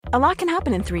A lot can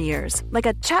happen in 3 years, like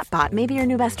a chatbot may be your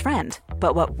new best friend.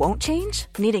 But what won't change?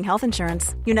 Needing health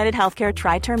insurance. United Healthcare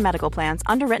Tri-Term Medical Plans,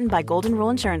 underwritten by Golden Rule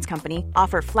Insurance Company,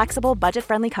 offer flexible,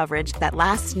 budget-friendly coverage that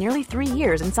lasts nearly 3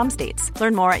 years in some states.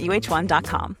 Learn more at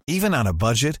uh1.com. Even on a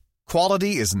budget,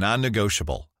 quality is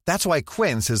non-negotiable. That's why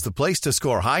Quince is the place to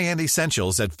score high-end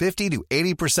essentials at 50 to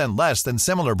 80% less than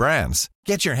similar brands.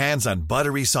 Get your hands on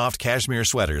buttery soft cashmere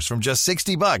sweaters from just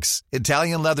 $60,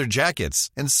 Italian leather jackets,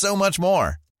 and so much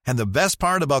more. And the best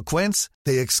part about Quince,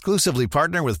 they exclusively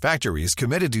partner with factories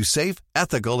committed to safe,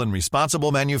 ethical, and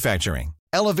responsible manufacturing.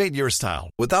 Elevate your style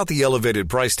without the elevated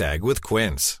price tag with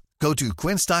Quince. Go to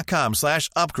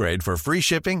quince.com/upgrade for free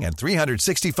shipping and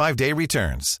 365-day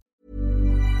returns.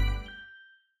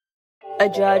 A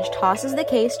judge tosses the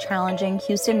case challenging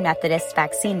Houston Methodist's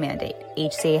vaccine mandate.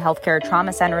 HCA Healthcare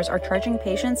trauma centers are charging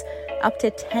patients up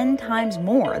to 10 times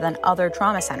more than other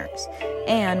trauma centers.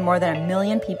 And more than 1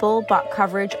 million people bought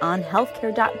coverage on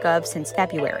healthcare.gov since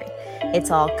February.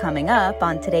 It's all coming up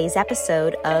on today's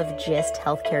episode of Gist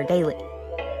Healthcare Daily.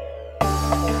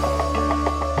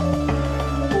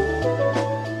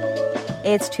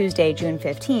 It's Tuesday, June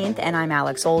 15th, and I'm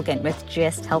Alex Olgin with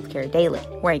Gist Healthcare Daily,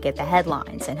 where I get the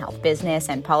headlines and health business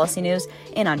and policy news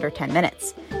in under 10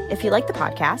 minutes. If you like the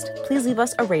podcast, please leave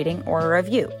us a rating or a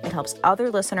review. It helps other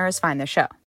listeners find the show.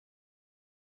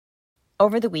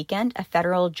 Over the weekend, a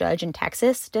federal judge in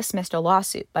Texas dismissed a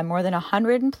lawsuit by more than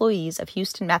 100 employees of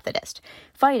Houston Methodist,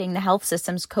 fighting the health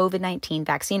system's COVID-19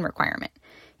 vaccine requirement.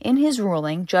 In his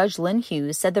ruling, Judge Lynn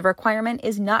Hughes said the requirement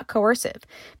is not coercive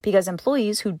because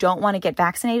employees who don't want to get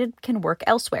vaccinated can work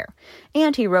elsewhere.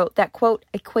 And he wrote that, quote,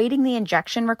 equating the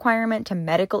injection requirement to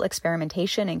medical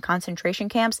experimentation in concentration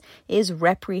camps is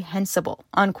reprehensible,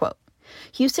 unquote.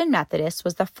 Houston Methodist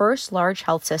was the first large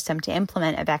health system to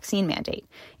implement a vaccine mandate,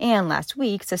 and last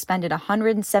week suspended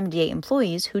 178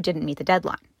 employees who didn't meet the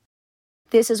deadline.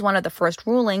 This is one of the first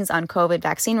rulings on COVID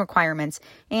vaccine requirements,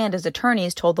 and as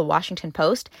attorneys told the Washington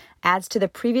Post, adds to the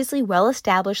previously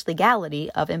well-established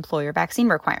legality of employer vaccine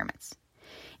requirements.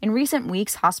 In recent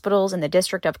weeks, hospitals in the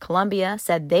District of Columbia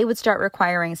said they would start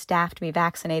requiring staff to be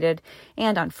vaccinated,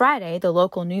 and on Friday, the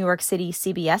local New York City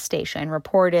CBS station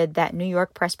reported that New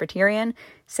York Presbyterian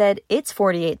said its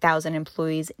 48,000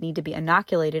 employees need to be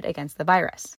inoculated against the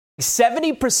virus.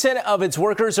 70% of its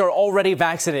workers are already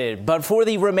vaccinated, but for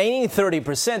the remaining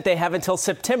 30%, they have until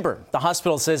September. The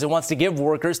hospital says it wants to give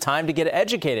workers time to get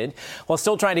educated while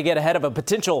still trying to get ahead of a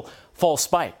potential fall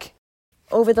spike.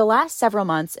 Over the last several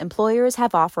months, employers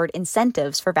have offered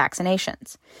incentives for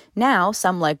vaccinations. Now,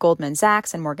 some like Goldman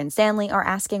Sachs and Morgan Stanley are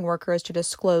asking workers to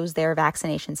disclose their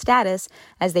vaccination status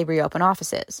as they reopen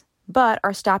offices, but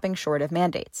are stopping short of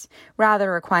mandates,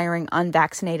 rather requiring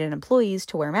unvaccinated employees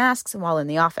to wear masks while in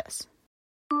the office.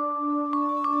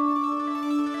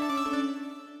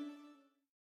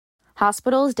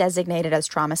 Hospitals designated as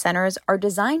trauma centers are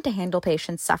designed to handle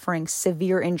patients suffering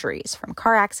severe injuries from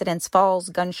car accidents, falls,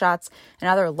 gunshots, and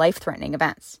other life-threatening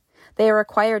events. They are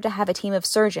required to have a team of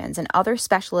surgeons and other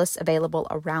specialists available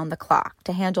around the clock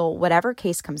to handle whatever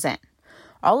case comes in.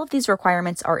 All of these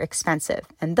requirements are expensive,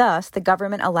 and thus the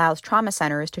government allows trauma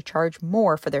centers to charge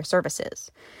more for their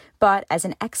services. But as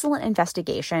an excellent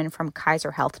investigation from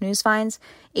Kaiser Health News finds,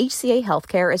 HCA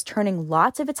Healthcare is turning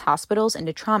lots of its hospitals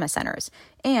into trauma centers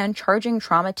and charging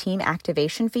trauma team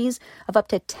activation fees of up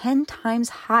to 10 times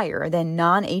higher than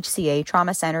non-HCA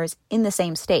trauma centers in the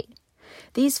same state.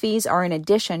 These fees are in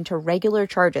addition to regular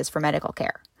charges for medical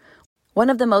care.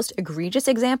 One of the most egregious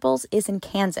examples is in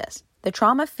Kansas. The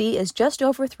trauma fee is just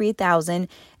over $3,000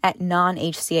 at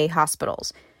non-HCA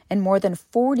hospitals and more than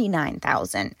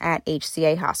 $49,000 at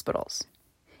HCA hospitals.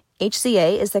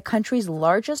 HCA is the country's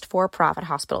largest for-profit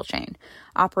hospital chain,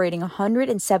 operating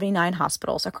 179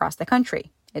 hospitals across the country.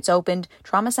 It's opened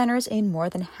trauma centers in more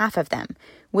than half of them,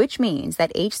 which means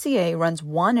that HCA runs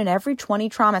 1 in every 20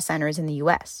 trauma centers in the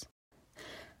U.S.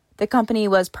 The company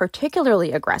was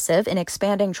particularly aggressive in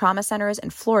expanding trauma centers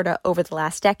in Florida over the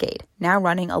last decade, now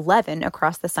running 11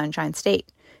 across the Sunshine State.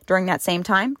 During that same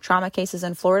time, trauma cases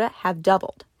in Florida have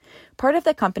doubled. Part of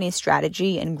the company's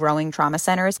strategy in growing trauma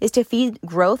centers is to feed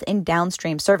growth in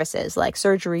downstream services like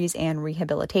surgeries and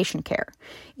rehabilitation care,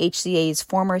 HCA's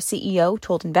former CEO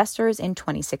told investors in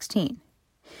 2016.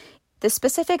 The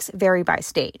specifics vary by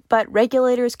state, but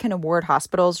regulators can award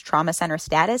hospitals trauma center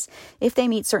status if they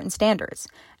meet certain standards.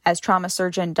 As trauma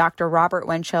surgeon Dr. Robert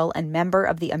Wenchel and member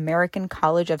of the American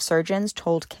College of Surgeons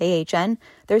told KHN,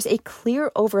 there's a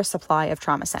clear oversupply of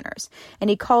trauma centers, and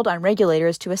he called on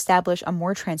regulators to establish a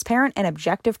more transparent and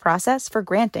objective process for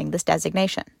granting this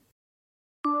designation.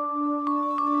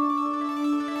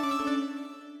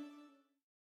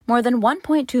 More than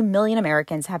 1.2 million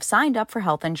Americans have signed up for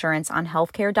health insurance on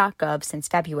healthcare.gov since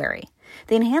February.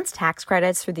 The enhanced tax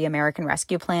credits through the American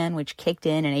Rescue Plan, which kicked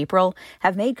in April,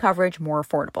 have made coverage more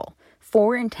affordable.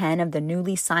 4 in 10 of the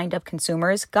newly signed up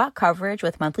consumers got coverage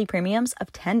with monthly premiums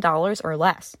of $10 or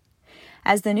less.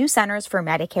 As the new Centers for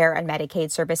Medicare and Medicaid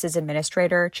Services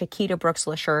Administrator, Chiquita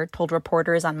Brooks-LaSure, told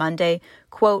reporters on Monday,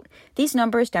 quote, "These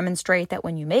numbers demonstrate that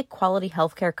when you make quality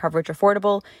healthcare coverage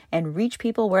affordable and reach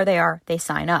people where they are, they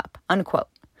sign up," unquote.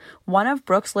 One of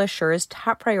Brooks-LaSure's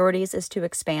top priorities is to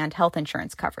expand health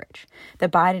insurance coverage. The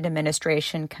Biden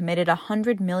administration committed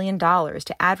 $100 million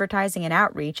to advertising and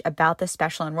outreach about the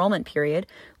special enrollment period,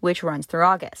 which runs through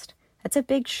August. That's a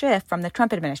big shift from the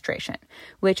Trump administration,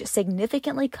 which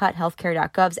significantly cut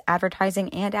healthcare.gov's advertising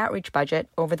and outreach budget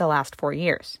over the last 4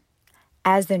 years.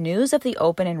 As the news of the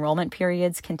open enrollment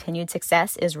period's continued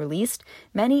success is released,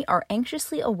 many are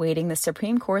anxiously awaiting the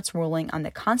Supreme Court's ruling on the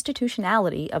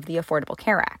constitutionality of the Affordable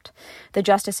Care Act. The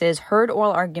justices heard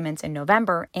oral arguments in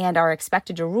November and are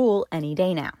expected to rule any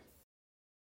day now.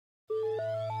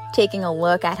 Taking a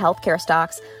look at healthcare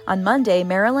stocks, on Monday,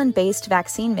 Maryland-based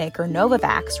vaccine maker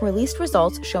Novavax released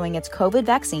results showing its COVID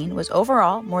vaccine was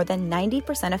overall more than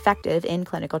 90% effective in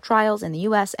clinical trials in the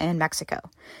U.S. and Mexico.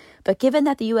 But given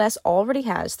that the U.S. already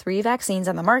has 3 vaccines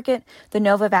on the market, the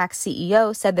Novavax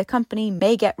CEO said the company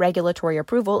may get regulatory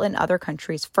approval in other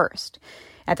countries first.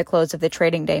 At the close of the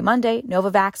trading day Monday,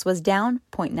 Novavax was down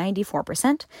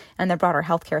 0.94%, and the broader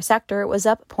healthcare sector was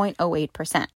up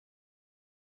 0.08%.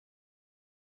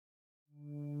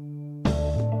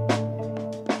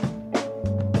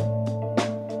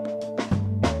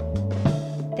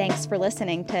 Thanks for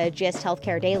listening to GIST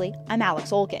Healthcare Daily. I'm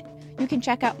Alex Olkin. You can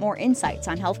check out more insights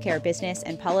on healthcare business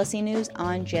and policy news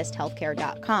on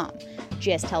gisthealthcare.com.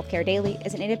 GIST Healthcare Daily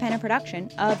is an independent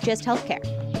production of GIST Healthcare.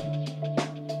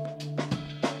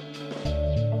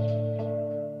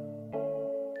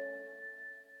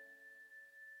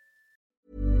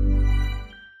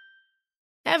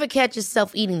 Ever catch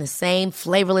yourself eating the same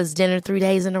flavorless dinner 3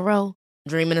 days in a row?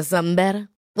 Dreaming of something better?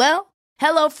 Well,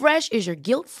 HelloFresh is your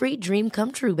guilt-free dream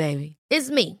come true, baby.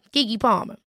 It's me, Keke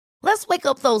Palmer. Let's wake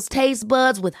up those taste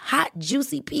buds with hot,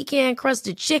 juicy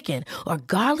pecan-crusted chicken or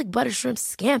garlic butter shrimp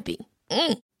scampi.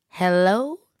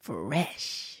 Hello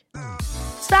Fresh.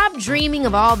 Stop dreaming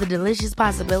of all the delicious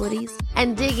possibilities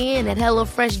and dig in at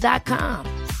HelloFresh.com.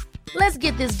 Let's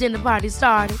get this dinner party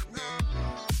started.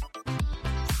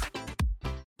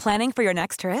 Planning for your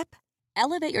next trip?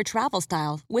 Elevate your travel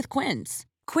style with Quince.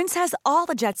 Quince has all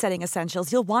the jet-setting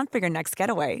essentials you'll want for your next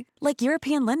getaway, like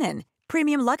European linen,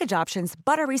 premium luggage options,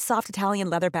 buttery soft Italian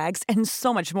leather bags, and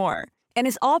so much more. And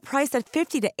is all priced at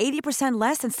 50 to 80%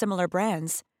 less than similar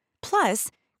brands. Plus,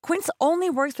 Quince only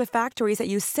works with factories that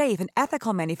use safe and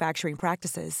ethical manufacturing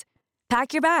practices.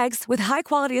 Pack your bags with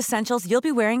high-quality essentials you'll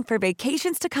be wearing for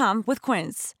vacations to come with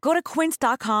Quince. Go to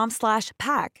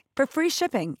quince.com/pack for free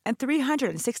shipping and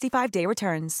 365-day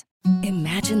returns.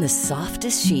 Imagine the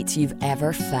softest sheets you've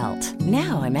ever felt.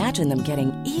 Now imagine them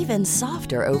getting even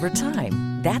softer over time.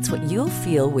 That's what you'll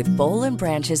feel with Boll &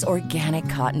 Branch's organic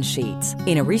cotton sheets.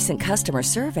 In a recent customer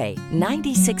survey,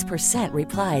 96%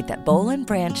 replied that Boll &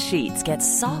 Branch sheets get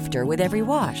softer with every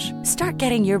wash. Start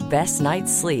getting your best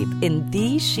night's sleep in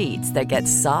these sheets that get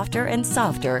softer and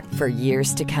softer for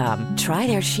years to come. Try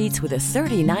their sheets with a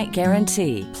 30-night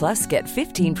guarantee. Plus, get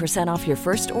 15% off your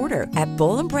first order at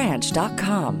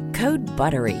bollandbranch.com. Code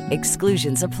BUTTERY.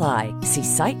 Exclusions apply. See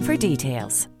site for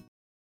details.